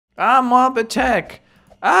Ah, mob attack.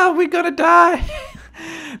 Ah, we're gonna die.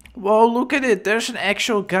 Whoa, look at it. There's an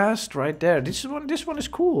actual ghast right there. This one is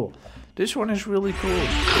cool. This one is really cool.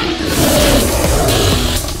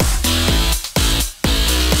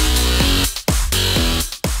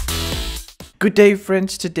 Good day,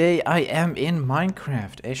 friends. Today I am in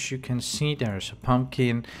Minecraft. As you can see, there's a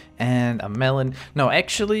pumpkin and a melon. No,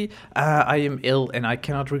 actually, I am ill and I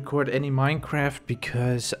cannot record any Minecraft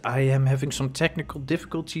because I am having some technical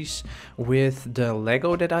difficulties with the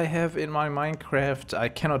Lego that I have in my Minecraft. I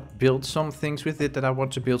cannot build some things with it that I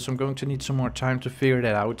want to build, so I'm going to need some more time to figure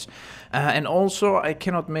that out. And also, I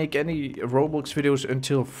cannot make any Roblox videos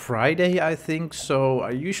until Friday, I think. So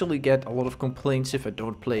I usually get a lot of complaints if I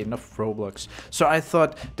don't play enough Roblox. So I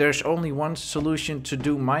thought there's only one solution to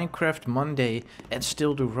do Minecraft Monday and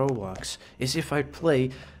still do Roblox, is if I play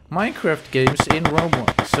Minecraft games in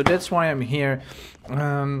Roblox. So that's why I'm here.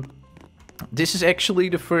 This is actually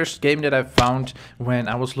the first game that I found when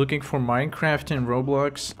I was looking for Minecraft in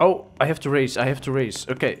Roblox. Oh, I have to race,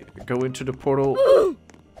 Okay, go into the portal.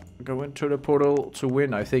 Go into the portal to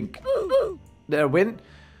win, I think. Did I win?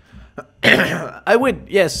 I win,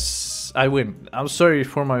 yes, I win. I'm sorry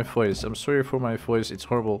for my voice. It's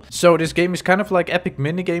horrible. So this game is kind of like epic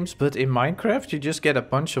minigames, but in Minecraft you just get a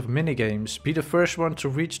bunch of minigames. Be the first one to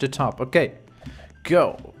reach the top. Okay,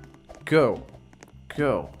 go, go,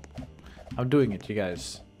 go. I'm doing it, you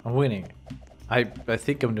guys. I'm winning. I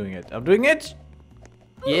think I'm doing it. I'm doing it.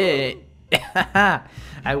 Yeah.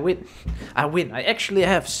 I win. I actually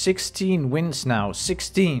have 16 wins now.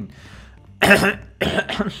 16.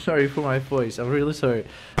 I'm sorry for my voice. I'm really sorry.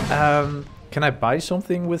 Can I buy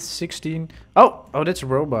something with 16? Oh, that's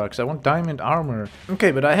Robux. I want diamond armor.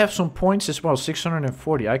 Okay, but I have some points as well.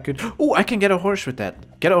 640. I could. Oh, I can get a horse with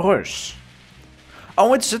that. Get a horse.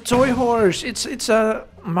 Oh, it's a toy horse. It's a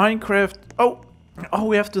Minecraft. Oh,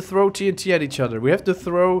 we have to throw TNT at each other. We have to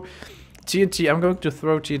throw TNT. I'm going to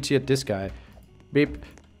throw TNT at this guy. Beep.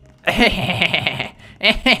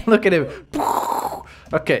 Look at him.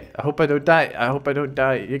 Okay, I hope I don't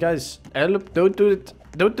die. You guys, help, don't do it.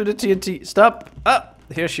 Don't do the TNT. Stop. Ah,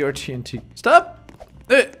 here's your TNT. Stop.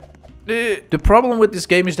 The problem with this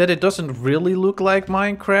game is that it doesn't really look like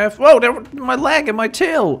Minecraft. Whoa, my leg and my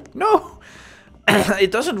tail. No.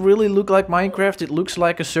 It doesn't really look like Minecraft. It looks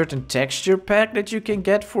like a certain texture pack that you can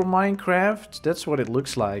get for Minecraft. That's what it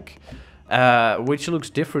looks like. Which looks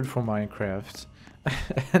different from Minecraft.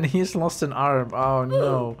 And he's lost an arm. Oh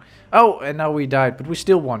no. Oh, and now we died, but we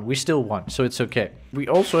still won, so it's okay. We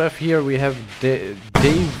also have here, we have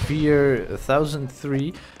Davier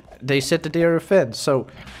 1003. They said that they are a fan, so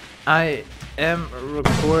I am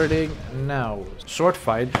recording now. Sword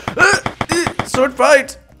fight. Sword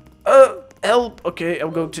fight! Help! Okay,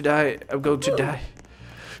 I'm going to die.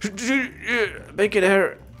 Make it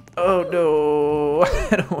here. Oh no.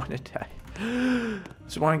 I don't want to die.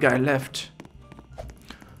 There's one guy left.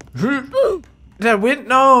 Did I win?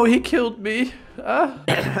 No, he killed me.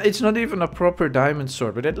 It's not even a proper diamond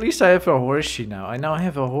sword, but at least I have a horsey now. I now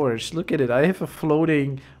have a horse. Look at it. I have a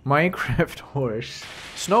floating Minecraft horse.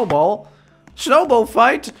 Snowball. Snowball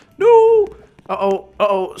fight. No.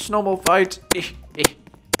 Uh-oh. Snowball fight.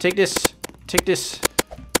 Take this.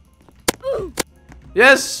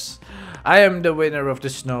 Yes. I am the winner of the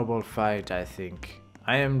snowball fight, I think.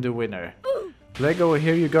 I am the winner. Lego,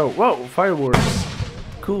 here you go. Whoa, fireworks.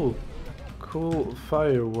 Cool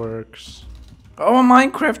fireworks. Oh, a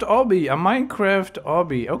Minecraft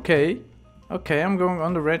obby. Okay, I'm going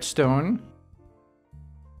on the redstone.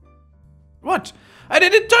 What? I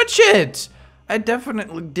didn't touch it. I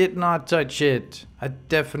definitely did not touch it. I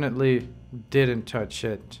definitely didn't touch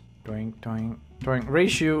it. Doing.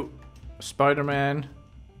 Ratio. Spider-Man.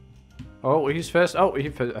 Oh, he's fast. Oh, he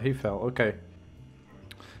fell. Okay.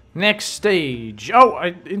 Next stage. Oh,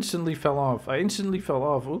 I instantly fell off.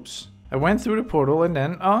 Oops. I went through the portal and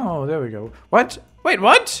then... Oh, there we go. What? Wait,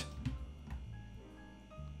 what?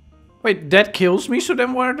 Wait, that kills me? So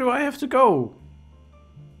then where do I have to go?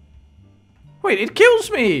 Wait, it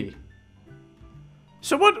kills me!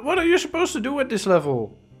 So what are you supposed to do at this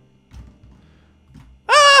level?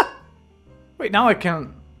 Ah! Wait, now I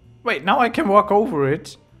can walk over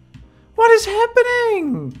it. What is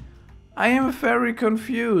happening? I am very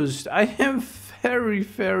confused.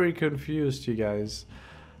 Very confused, you guys.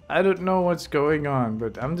 I don't know what's going on,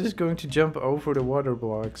 but I'm just going to jump over the water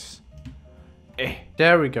blocks.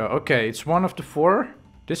 There we go. Okay, it's one of the 4.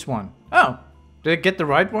 This one. Oh, did I get the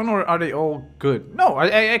right one or are they all good? No,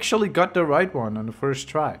 I actually got the right one on the first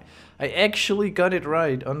try. I actually got it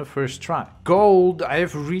right on the first try. Gold! I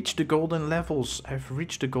have reached the golden levels.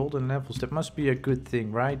 That must be a good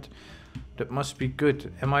thing, right? That must be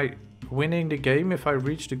good. Am I winning the game if I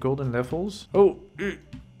reach the golden levels? Oh,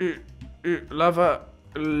 lava,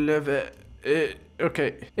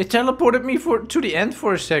 okay. It teleported me to the end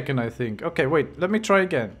for a second, I think. Okay, wait, let me try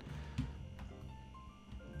again.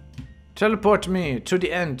 Teleport me to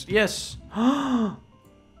the end, yes.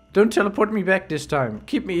 Don't teleport me back this time.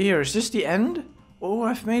 Keep me here. Is this the end? Oh,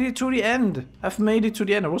 I've made it to the end. I've made it to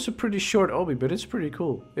the end. It was a pretty short obby, but it's pretty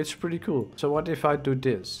cool. It's pretty cool. So what if I do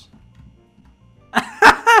this?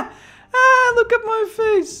 Look at my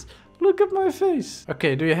face. Look at my face.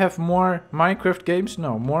 Okay, do you have more Minecraft games?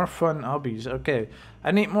 No, more fun obbies. Okay,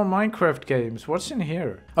 I need more Minecraft games. What's in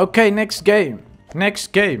here? Okay, next game.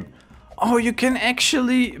 Next game. Oh, you can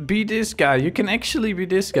actually be this guy. You can actually be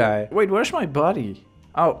this guy. Wait, where's my body?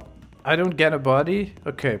 Oh, I don't get a body.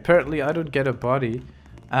 Okay, apparently I don't get a body.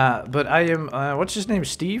 But I am, what's his name?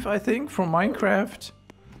 Steve, I think, from Minecraft.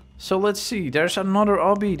 So let's see. There's another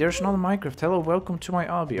obby. There's another Minecraft. Hello, welcome to my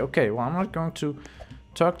obby. Okay, well, I'm not going to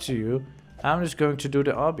talk to you. I'm just going to do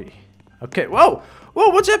the obby. Okay, whoa! Whoa,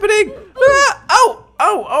 what's happening? Ah! Oh!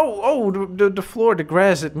 Oh, oh, oh, the floor, the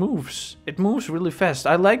grass, it moves. It moves really fast.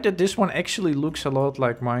 I like that this one actually looks a lot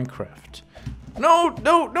like Minecraft. No,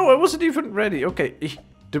 no, no, I wasn't even ready. Okay,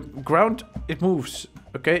 the ground, it moves.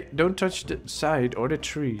 Okay, don't touch the side or the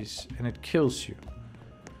trees and it kills you.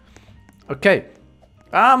 Okay.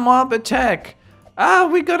 Ah, mob attack. Ah,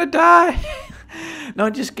 we're gonna die. No,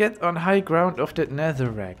 just get on high ground of that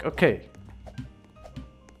netherrack. Okay.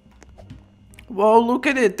 Whoa, look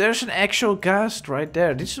at it. There's an actual ghast right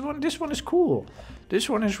there. This one is cool. This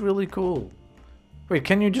one is really cool. Wait,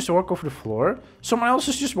 can you just walk over the floor? Someone else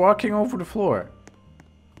is just walking over the floor.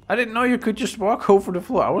 I didn't know you could just walk over the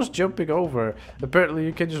floor. I was jumping over. Apparently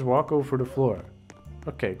you can just walk over the floor.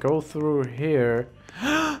 Okay, go through here.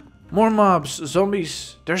 More mobs,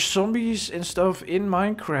 zombies. There's zombies and stuff in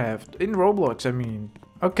Minecraft. In Roblox, I mean.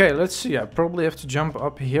 Okay, let's see. I probably have to jump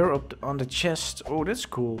up here up on the chest. Oh, that's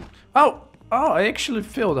cool. Oh! Oh, I actually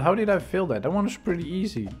failed. How did I fail that? That one was pretty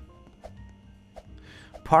easy.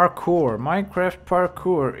 Parkour. Minecraft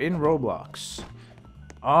parkour in Roblox.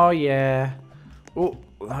 Oh, yeah. Oh,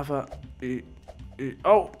 lava.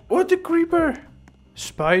 Oh, what a creeper.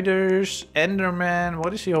 Spiders. Enderman.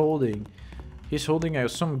 What is he holding? He's holding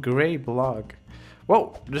some gray block.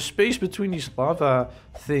 Whoa, the space between these lava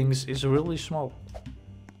things is really small.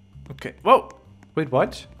 Okay. Whoa. Wait,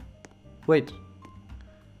 what? Wait.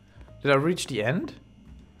 Did I reach the end?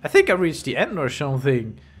 I think I reached the end or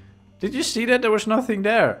something. Did you see that? There was nothing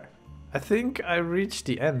there. I think I reached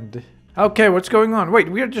the end. Okay, what's going on? Wait,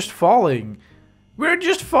 we're just falling. We're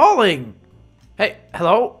just falling. Hey,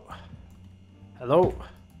 hello? Hello?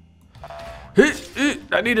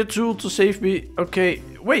 I need a tool to save me. Okay,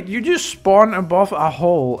 wait, you just spawn above a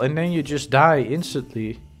hole and then you just die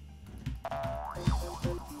instantly.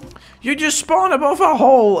 You just spawn above a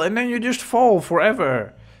hole and then you just fall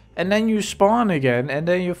forever. And then you spawn again, and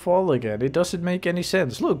then you fall again. It doesn't make any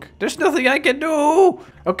sense. Look, there's nothing I can do!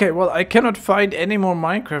 Okay, well, I cannot find any more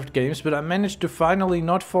Minecraft games, but I managed to finally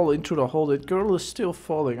not fall into the hole. That girl is still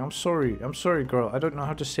falling. I'm sorry. I'm sorry, girl. I don't know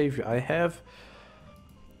how to save you. I have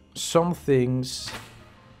some things.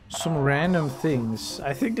 Some random things.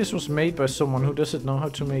 I think this was made by someone who doesn't know how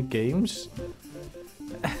to make games.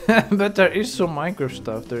 But there is some Minecraft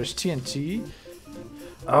stuff. There's TNT.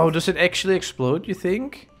 Oh, does it actually explode, you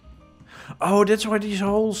think? Oh, that's why these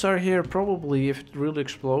holes are here, probably, if it really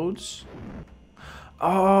explodes.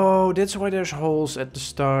 Oh, that's why there's holes at the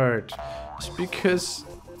start. It's because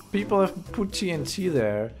people have put TNT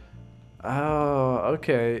there. Oh,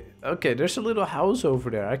 okay. Okay, there's a little house over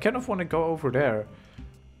there. I kind of want to go over there.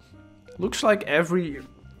 Looks like every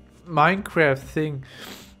Minecraft thing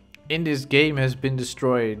in this game has been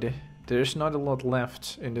destroyed. There's not a lot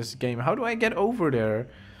left in this game. How do I get over there?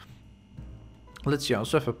 Let's see, I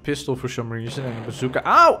also have a pistol for some reason and a bazooka.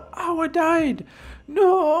 Ow! Ow, I died!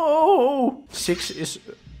 No! 6 is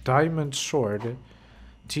diamond sword.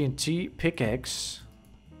 TNT, pickaxe.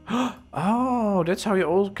 Oh, that's how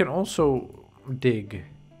you can also dig.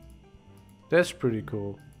 That's pretty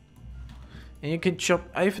cool. And you can chop.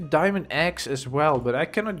 I have a diamond axe as well, but I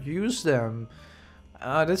cannot use them.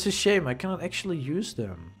 That's a shame. I cannot actually use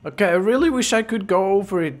them. Okay, I really wish I could go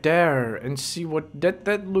over it there and see what...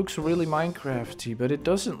 That looks really Minecrafty, but it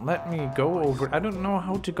doesn't let me go over... I don't know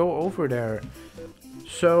how to go over there.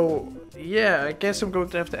 So, yeah, I guess I'm going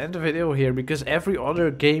to have to end the video here, because every other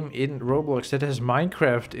game in Roblox that has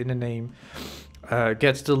Minecraft in the name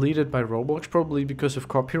gets deleted by Roblox, probably because of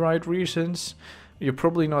copyright reasons. You're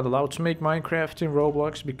probably not allowed to make Minecraft in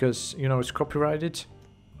Roblox because, you know, it's copyrighted.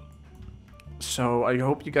 So I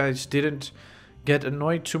hope you guys didn't get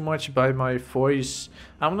annoyed too much by my voice.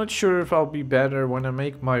 I'm not sure if I'll be better when I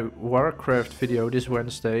make my Warcraft video this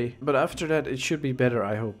Wednesday, but after that it should be better,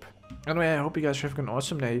 I hope. Anyway, I hope you guys have an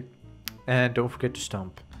awesome day, and don't forget to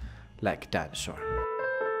stomp like a dinosaur.